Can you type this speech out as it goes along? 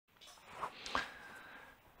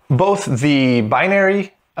Both the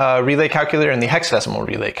binary relay calculator and the hexadecimal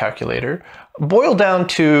relay calculator boil down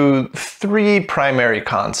to three primary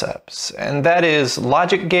concepts, and that is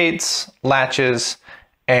logic gates, latches,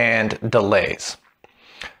 and delays.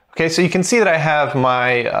 Okay, so you can see that I have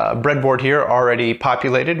my breadboard here already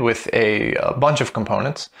populated with a bunch of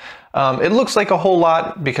components. It looks like a whole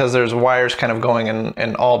lot because there's wires kind of going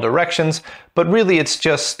in all directions, but really it's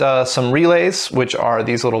just some relays, which are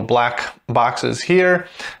these little black boxes here,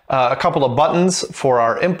 a couple of buttons for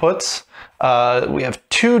our inputs. We have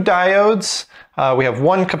two diodes, we have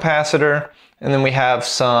one capacitor, and then we have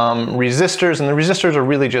some resistors, and the resistors are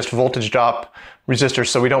really just voltage drop resistors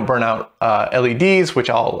so we don't burn out LEDs, which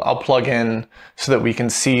I'll plug in so that we can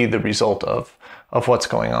see the result of what's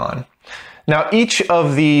going on. Now, each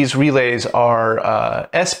of these relays are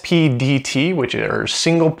SPDT, which are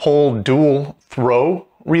single pole dual throw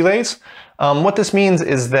relays. What this means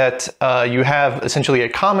is that you have essentially a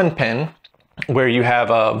common pin where you have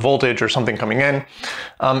a voltage or something coming in,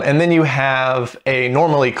 and then you have a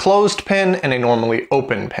normally closed pin and a normally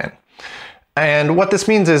open pin. And what this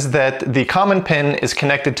means is that the common pin is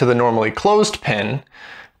connected to the normally closed pin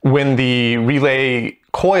when the relay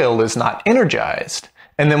coil is not energized.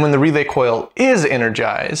 And then when the relay coil is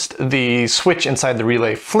energized, the switch inside the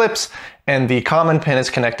relay flips and the common pin is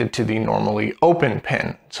connected to the normally open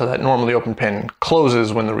pin. So that normally open pin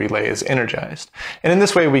closes when the relay is energized. And in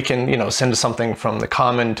this way we can, send something from the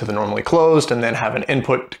common to the normally closed and then have an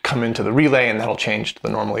input come into the relay and that'll change to the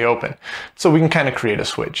normally open. So we can kind of create a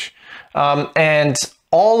switch. And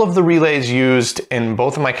all of the relays used in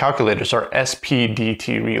both of my calculators are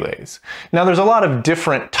SPDT relays. Now there's a lot of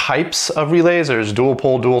different types of relays. There's dual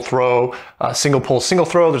pole, dual throw, single pole, single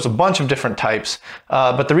throw. There's a bunch of different types.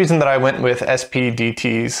 But the reason that I went with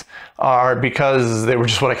SPDTs are because they were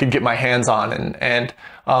just what I could get my hands on. And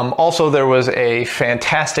also there was a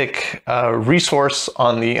fantastic resource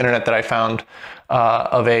on the internet that I found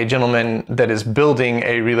of a gentleman that is building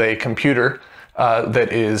a relay computer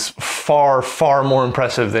that is far, far more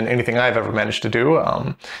impressive than anything I've ever managed to do.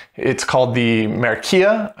 It's called the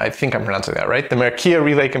Merkia. I think I'm pronouncing that right. The Merkia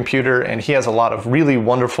relay computer, and he has a lot of really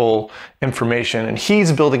wonderful information, and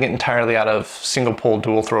he's building it entirely out of single pole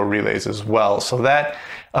dual throw relays as well. So that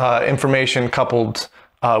information coupled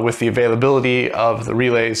with the availability of the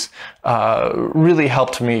relays really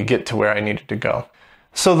helped me get to where I needed to go.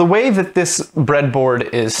 So the way that this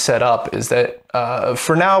breadboard is set up is that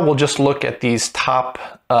for now we'll just look at these top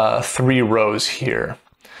three rows here.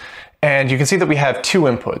 And you can see that we have two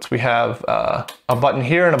inputs. We have a button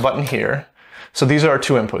here and a button here. So these are our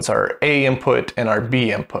two inputs, our A input and our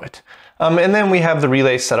B input. And then we have the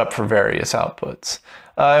relay set up for various outputs.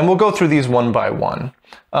 And we'll go through these one by one.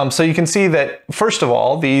 So you can see that, first of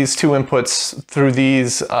all, these two inputs through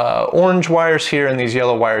these orange wires here and these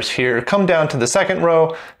yellow wires here come down to the second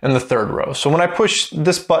row and the third row. So when I push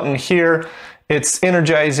this button here, it's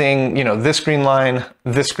energizing, this green line, and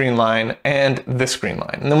this green line.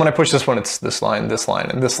 And then when I push this one, it's this line, and this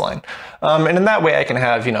line. And in that way, I can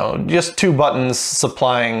have, just two buttons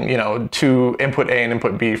supplying, to input A and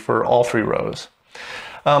input B for all three rows.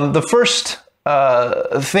 The first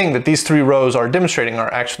thing that these three rows are demonstrating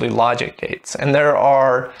are actually logic gates. And there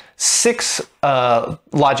are 6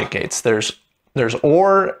 logic gates. There's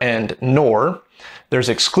OR and NOR. There's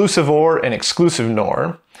exclusive OR and exclusive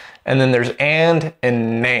NOR. And then there's AND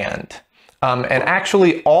and NAND. And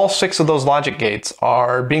actually all 6 of those logic gates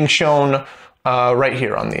are being shown right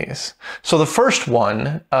here on these. So the first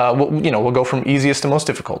one, we'll go from easiest to most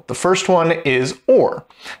difficult. The first one is OR.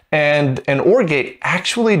 And an OR gate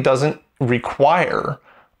actually doesn't require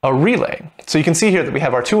a relay. So you can see here that we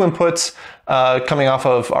have our two inputs coming off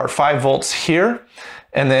of our 5 volts here,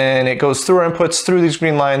 and then it goes through our inputs through these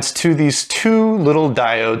green lines to these 2 little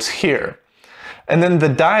diodes here. And then the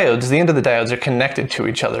diodes, the end of the diodes, are connected to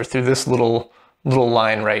each other through this little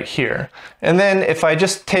line right here. And then if I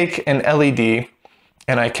just take an LED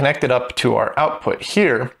and I connect it up to our output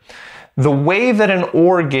here, the way that an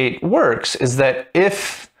OR gate works is that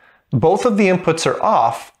if both of the inputs are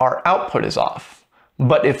off, our output is off.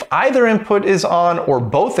 But if either input is on or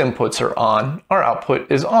both inputs are on, our output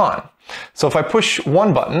is on. So if I push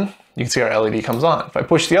one button, you can see our LED comes on. If I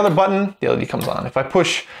push the other button, the LED comes on. If I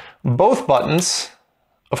push both buttons,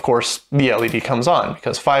 of course, the LED comes on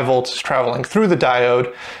because 5 volts is traveling through the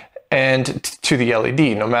diode and to the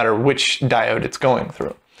LED, no matter which diode it's going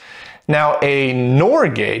through. Now, a NOR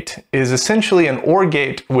gate is essentially an OR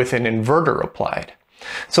gate with an inverter applied.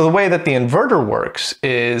 So the way that the inverter works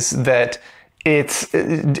is that it's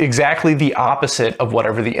exactly the opposite of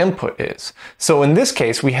whatever the input is. So in this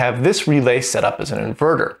case, we have this relay set up as an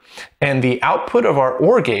inverter, and the output of our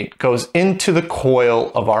OR gate goes into the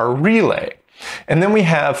coil of our relay. And then we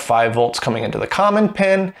have 5 volts coming into the common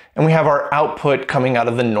pin, and we have our output coming out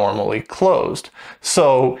of the normally closed.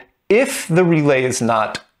 So if the relay is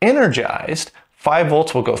not energized, 5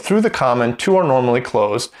 volts will go through the common to our normally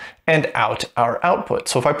closed and out our output.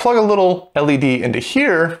 So if I plug a little LED into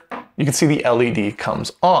here, you can see the LED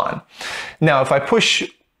comes on. Now, if I push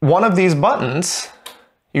one of these buttons,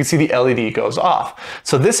 you can see the LED goes off.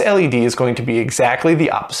 So this LED is going to be exactly the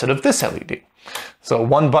opposite of this LED. So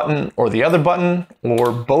one button or the other button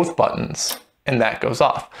or both buttons, and that goes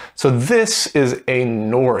off. So this is a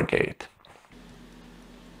NOR gate.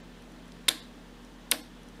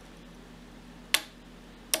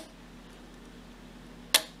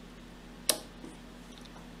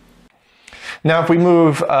 Now, if we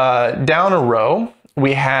move down a row,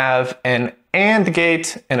 we have an AND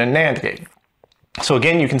gate and a NAND gate. So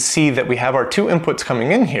again, you can see that we have our 2 inputs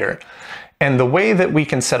coming in here. And the way that we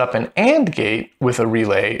can set up an AND gate with a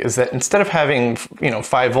relay is that instead of having,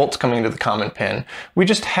 5 volts coming into the common pin, we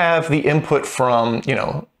just have the input from,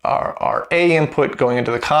 our A input going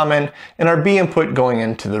into the common and our B input going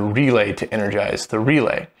into the relay to energize the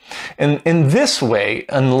relay. And in this way,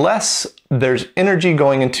 unless there's energy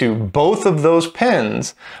going into both of those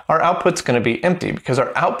pins, our output's going to be empty because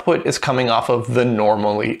our output is coming off of the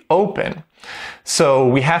normally open. So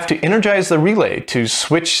we have to energize the relay to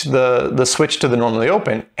switch the switch to the normally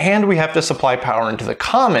open, and we have to supply power into the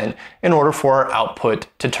common in order for our output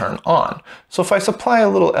to turn on. So if I supply a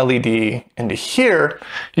little LED into here,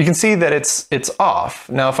 you can see that it's off.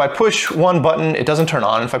 Now if I push one button, it doesn't turn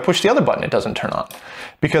on. If I push the other button, it doesn't turn on.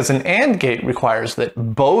 Because an AND gate requires that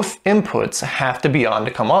both inputs have to be on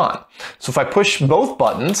to come on. So if I push both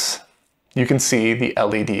buttons, you can see the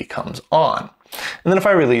LED comes on. And then if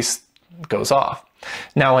I release, it goes off.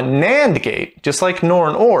 Now a NAND gate, just like NOR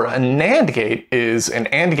and OR, a NAND gate is an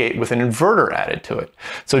AND gate with an inverter added to it.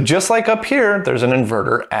 So just like up here, there's an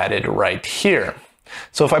inverter added right here.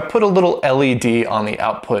 So if I put a little LED on the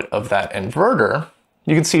output of that inverter,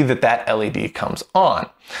 you can see that that LED comes on.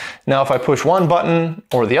 Now if I push one button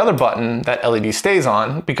or the other button, that LED stays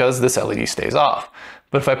on because this LED stays off.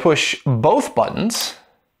 But if I push both buttons,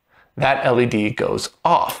 that LED goes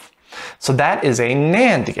off. So that is a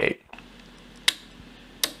NAND gate.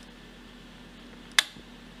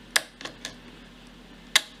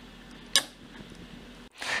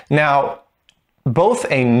 Now, both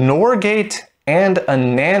a NOR gate and a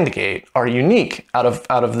NAND gate are unique out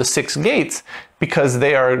of the 6 gates because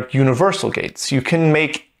they are universal gates. You can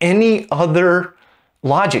make any other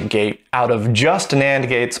logic gate out of just NAND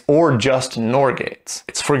gates or just NOR gates.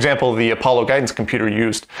 For example, the Apollo guidance computer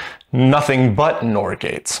used nothing but NOR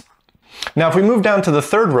gates. Now, if we move down to the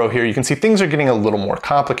 3rd row here, you can see things are getting a little more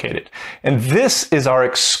complicated. And this is our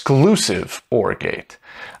exclusive OR gate.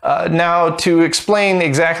 Now, to explain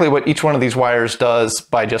exactly what each one of these wires does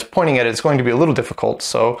by just pointing at it, it's going to be a little difficult.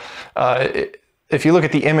 So if you look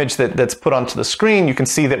at the image that's put onto the screen, you can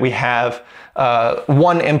see that we have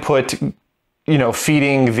one input,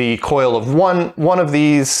 feeding the coil of one of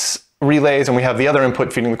these relays, and we have the other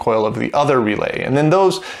input feeding the coil of the other relay. And then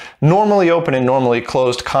those normally open and normally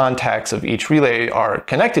closed contacts of each relay are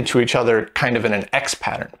connected to each other kind of in an X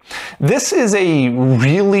pattern. This is a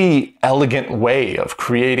really elegant way of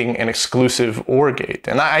creating an exclusive OR gate,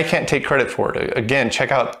 and I can't take credit for it. Again,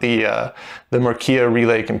 check out the Murkia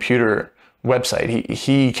Relay Computer website.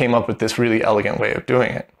 He came up with this really elegant way of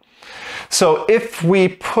doing it. So if we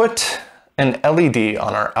put an LED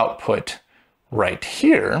on our output right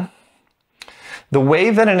here, the way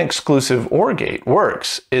that an exclusive OR gate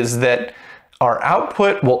works is that our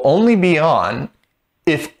output will only be on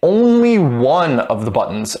if only one of the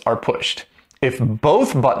buttons are pushed. If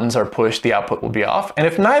both buttons are pushed, the output will be off, and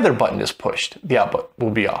if neither button is pushed, the output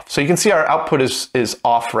will be off. So you can see our output is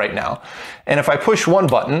off right now. And if I push one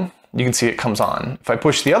button, you can see it comes on. If I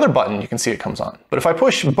push the other button, you can see it comes on. But if I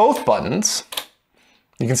push both buttons,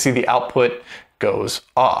 you can see the output goes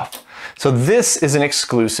off. So this is an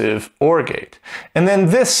exclusive OR gate. And then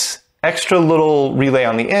this extra little relay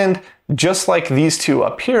on the end, just like these two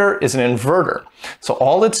up here, is an inverter. So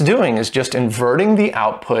all it's doing is just inverting the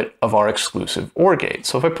output of our exclusive OR gate.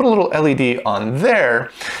 So if I put a little LED on there,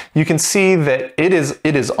 you can see that it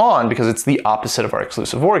is on because it's the opposite of our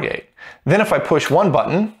exclusive OR gate. Then if I push one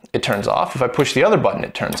button, it turns off. If I push the other button,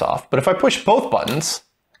 it turns off. But if I push both buttons,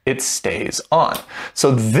 it stays on.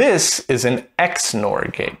 So this is an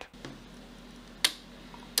XNOR gate.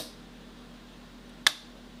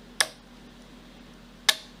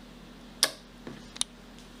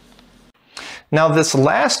 Now this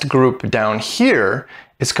last group down here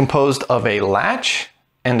is composed of a latch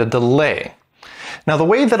and a delay. Now the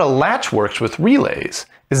way that a latch works with relays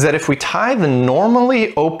is that if we tie the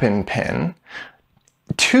normally open pin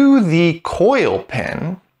to the coil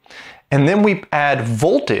pin, and then we add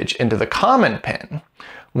voltage into the common pin,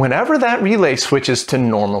 whenever that relay switches to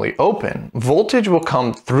normally open, voltage will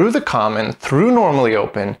come through the common, through normally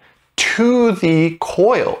open, to the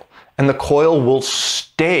coil, and the coil will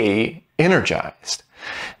stay energized.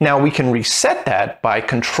 Now we can reset that by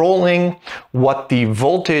controlling what the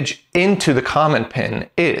voltage into the common pin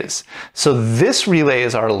is. So this relay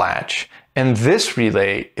is our latch, and this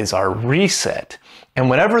relay is our reset. And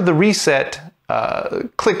whenever the reset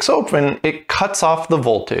clicks open, it cuts off the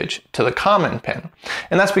voltage to the common pin.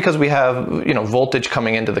 And that's because we have, voltage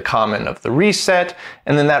coming into the common of the reset,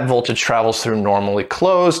 and then that voltage travels through normally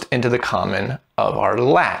closed into the common of our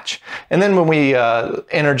latch. And then when we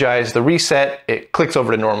energize the reset, it clicks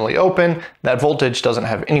over to normally open, that voltage doesn't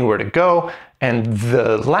have anywhere to go, and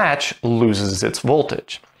the latch loses its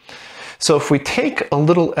voltage. So if we take a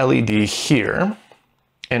little LED here,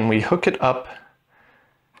 and we hook it up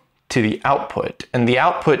to the output, and the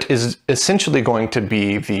output is essentially going to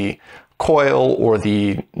be the coil or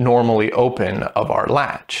the normally open of our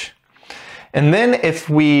latch. And then if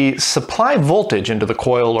we supply voltage into the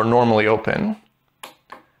coil or normally open,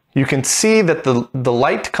 you can see that the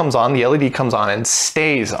light comes on, the LED comes on and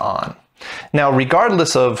stays on. Now,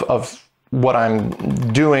 regardless of what I'm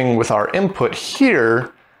doing with our input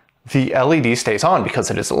here, the LED stays on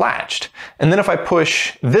because it is latched. And then if I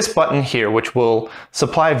push this button here, which will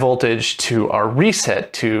supply voltage to our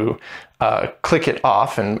reset to click it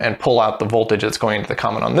off and pull out the voltage that's going into the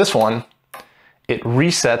common on this one, it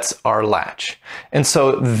resets our latch. And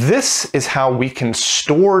so this is how we can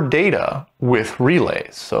store data with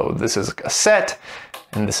relays. So this is a set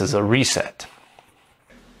and this is a reset.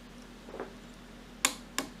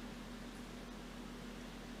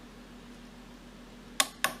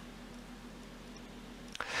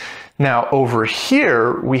 Now over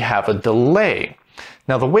here, we have a delay.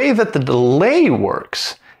 Now the way that the delay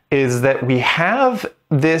works is that we have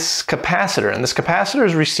this capacitor, and this capacitor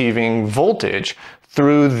is receiving voltage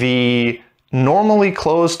through the normally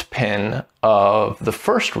closed pin of the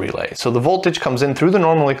first relay. So the voltage comes in through the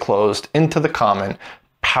normally closed into the common,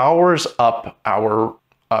 powers up our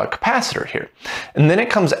capacitor here. And then it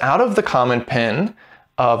comes out of the common pin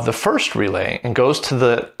of the first relay and goes to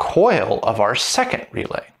the coil of our second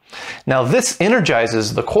relay. Now this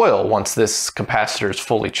energizes the coil once this capacitor is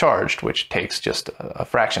fully charged, which takes just a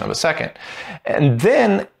fraction of a second. And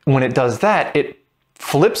then when it does that, it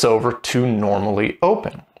flips over to normally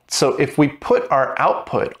open. So if we put our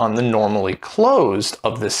output on the normally closed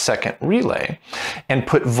of this second relay and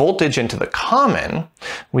put voltage into the common,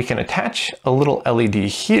 we can attach a little LED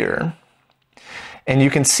here, and you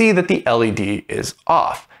can see that the LED is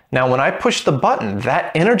off. Now when I push the button,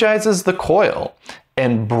 that energizes the coil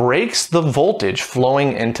and breaks the voltage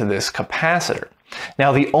flowing into this capacitor.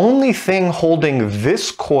 Now the only thing holding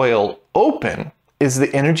this coil open is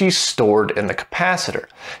the energy stored in the capacitor.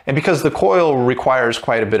 And because the coil requires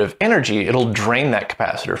quite a bit of energy, it'll drain that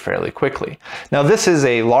capacitor fairly quickly. Now this is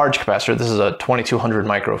a large capacitor, this is a 2200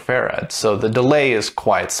 microfarad, so the delay is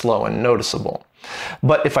quite slow and noticeable.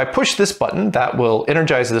 But if I push this button, that will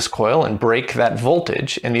energize this coil and break that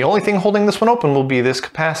voltage, and the only thing holding this one open will be this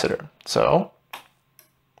capacitor. So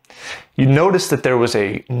you notice that there was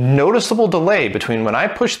a noticeable delay between when I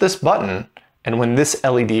pushed this button and when this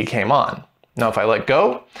LED came on. Now if I let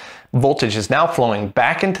go, voltage is now flowing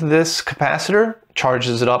back into this capacitor,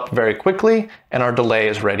 charges it up very quickly, and our delay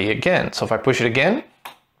is ready again. So if I push it again,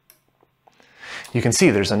 you can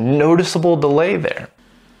see there's a noticeable delay there.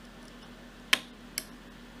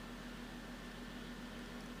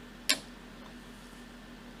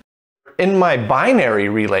 In my binary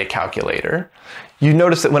relay calculator, you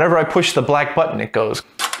notice that whenever I push the black button, it goes.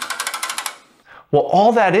 Well,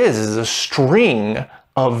 all that is a string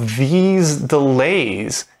of these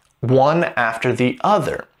delays, one after the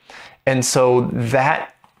other. And so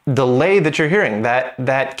that delay that you're hearing,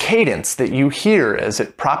 that cadence that you hear as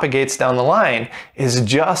it propagates down the line, is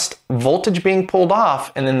just voltage being pulled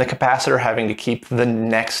off and then the capacitor having to keep the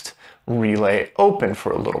next relay open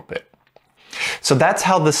for a little bit. So that's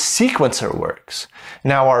how the sequencer works.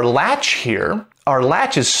 Now our latch here, our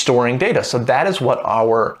latch is storing data. So that is what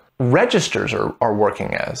our registers are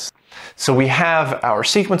working as. So we have our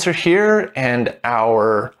sequencer here and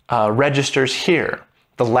our registers here.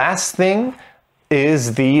 The last thing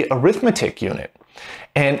is the arithmetic unit.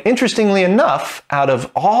 And interestingly enough, out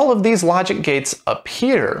of all of these logic gates up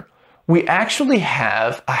here, we actually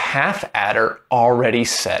have a half adder already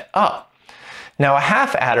set up. Now, a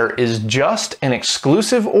half adder is just an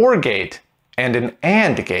exclusive OR gate and an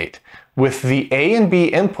AND gate, with the A and B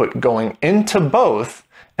input going into both,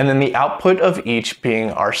 and then the output of each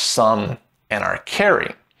being our sum and our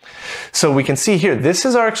carry. So we can see here, this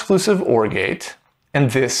is our exclusive OR gate,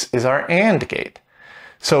 and this is our AND gate.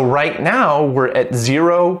 So right now, we're at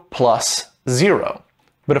 0 plus 0.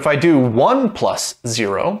 But if I do 1 plus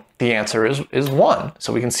 0, the answer is 1.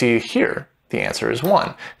 So we can see here, the answer is 1.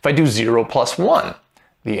 If I do 0 plus 1,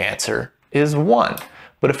 the answer is 1.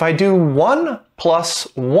 But if I do 1 plus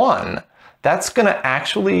 1, that's going to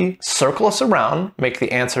actually circle us around, make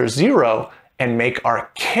the answer 0, and make our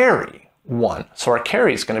carry 1. So our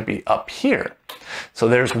carry is going to be up here. So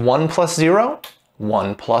there's 1 plus 0,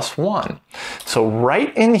 1 plus 1. So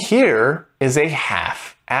right in here is a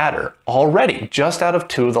half adder already, just out of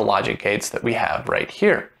 2 of the logic gates that we have right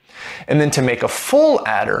here. And then to make a full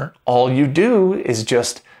adder, all you do is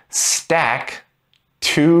just stack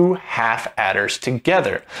 2 half adders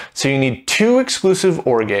together. So you need 2 exclusive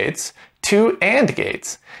OR gates, 2 AND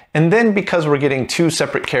gates, and then because we're getting 2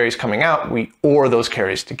 separate carries coming out, we OR those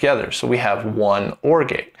carries together. So we have 1 OR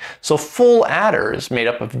gate. So full adder is made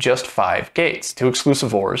up of just 5 gates, 2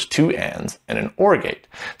 exclusive ORs, 2 ANDs, and an OR gate.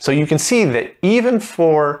 So you can see that even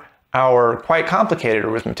for our quite complicated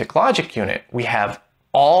arithmetic logic unit, we have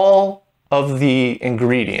all of the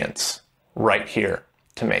ingredients right here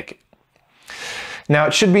to make it. Now,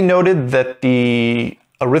 it should be noted that the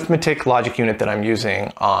arithmetic logic unit that I'm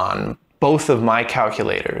using on both of my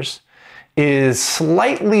calculators is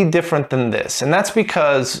slightly different than this. And that's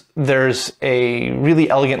because there's a really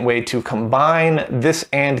elegant way to combine this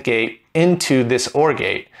AND gate into this OR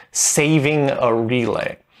gate, saving a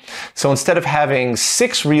relay. So instead of having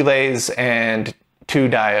 6 relays and 2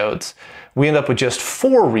 diodes, we end up with just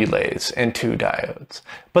 4 relays and 2 diodes.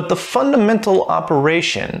 But the fundamental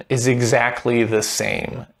operation is exactly the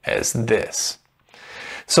same as this.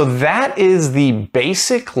 So that is the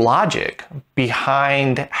basic logic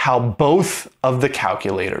behind how both of the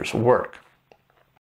calculators work.